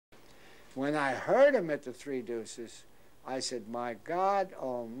When I heard him at the Three Deuces, I said, my God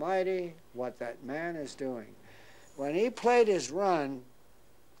Almighty, what that man is doing. When he played his run,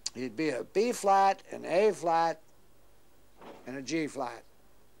 he'd be a B flat, an A flat, and a G flat.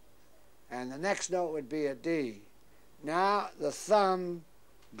 And the next note would be a D. Now the thumb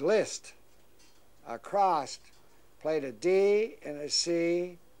glissed across, played a D and a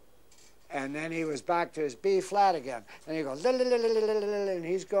C, and then he was back to his B flat again. And he goes, and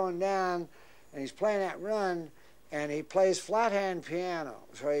he's going down, and he's playing that run, and he plays flat hand piano.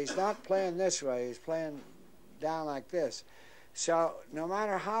 So he's not playing this way, he's playing down like this. So no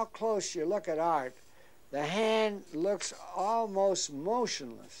matter how close you look at Art, the hand looks almost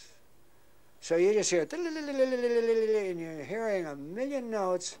motionless. So you just hear, and you're hearing a million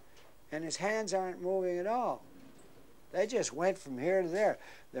notes, and his hands aren't moving at all. They just went from here to there.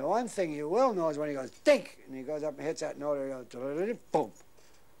 The one thing you will know is when he goes, think, and he goes up and hits that note, and he goes, boom.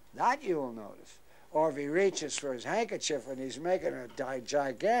 That you will notice. Or if he reaches for his handkerchief and he's making a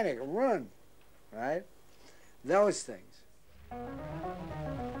gigantic run, right? Those things.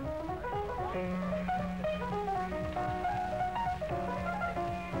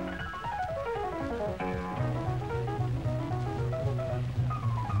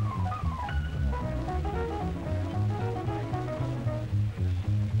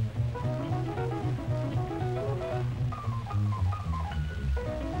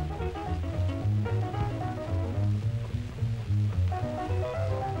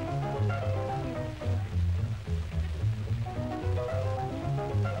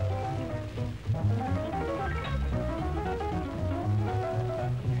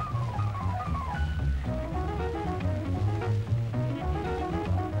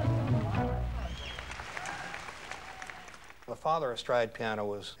 The father of stride piano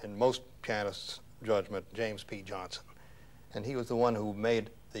was, in most pianists' judgment, James P. Johnson. And he was the one who made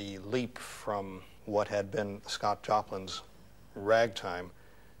the leap from what had been Scott Joplin's ragtime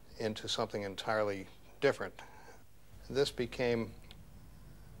into something entirely different. This became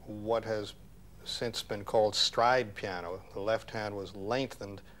what has since been called stride piano. The left hand was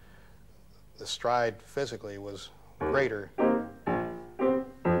lengthened. The stride physically was greater.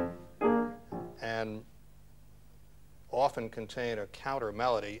 And often contain a counter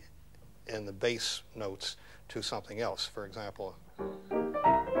melody in the bass notes to something else. For example,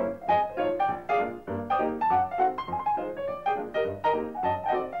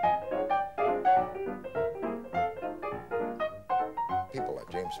 people like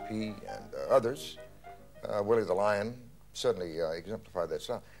James P. and others, Willie the Lion, certainly exemplified that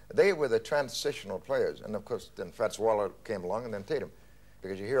style. They were the transitional players, and of course then Fats Waller came along, and then Tatum,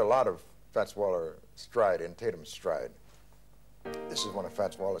 because you hear a lot of Fats Waller stride in Tatum's stride. This is one of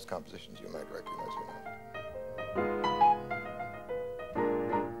Fats Waller's compositions you might recognize, you know.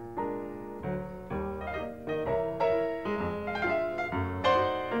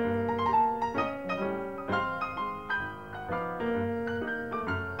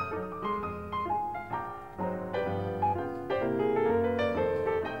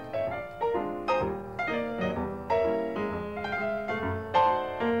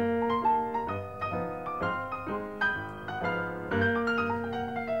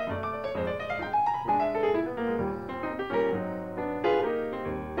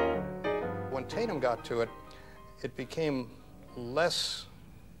 Tatum got to it, it became less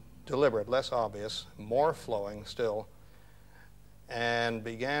deliberate, less obvious, more flowing still, and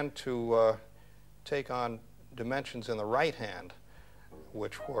began to take on dimensions in the right hand,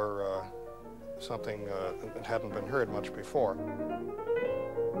 which were something that hadn't been heard much before.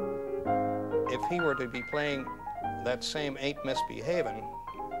 If he were to be playing that same Ain't Misbehavin',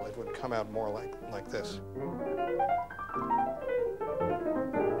 it would come out more like this.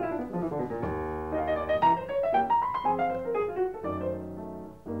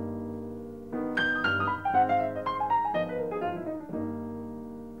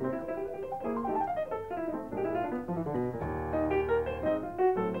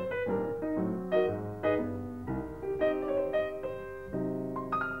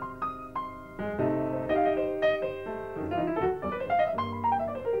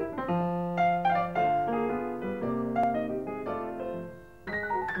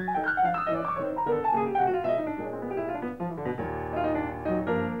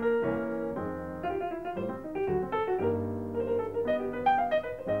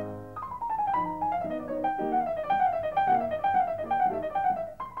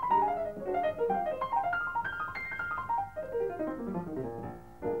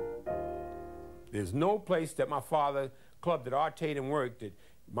 There's no place that my father, club that Art Tatum worked, that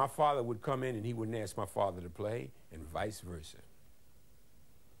my father would come in and he wouldn't ask my father to play, and vice versa.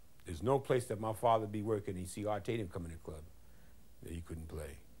 There's no place that my father be working and he see Art Tatum come in the club that he couldn't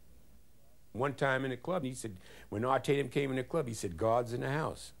play. One time in the club, he said, when Art Tatum came in the club, he said, God's in the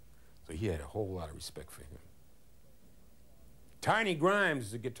house. So he had a whole lot of respect for him. Tiny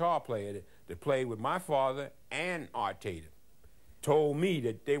Grimes, the guitar player that played with my father and Art Tatum, told me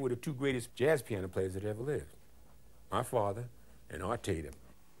that they were the two greatest jazz piano players that ever lived. My father and Art Tatum.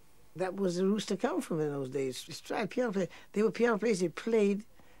 That was the roots to come from in those days. Stride piano players. They were piano players that played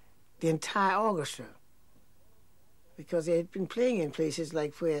the entire orchestra, because they had been playing in places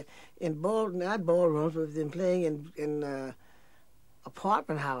like where, not ballrooms, but they've been playing in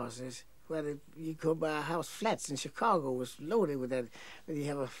apartment houses, where you go by a house. Flats in Chicago was loaded with that. You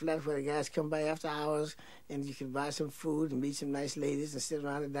have a flat where the guys come by after hours and you can buy some food and meet some nice ladies and sit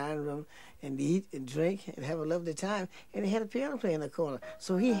around the dining room and eat and drink and have a lovely time. And they had a piano player in the corner.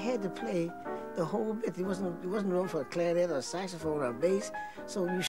 So he had to play the whole bit. There wasn't room for a clarinet or a saxophone or a bass. So you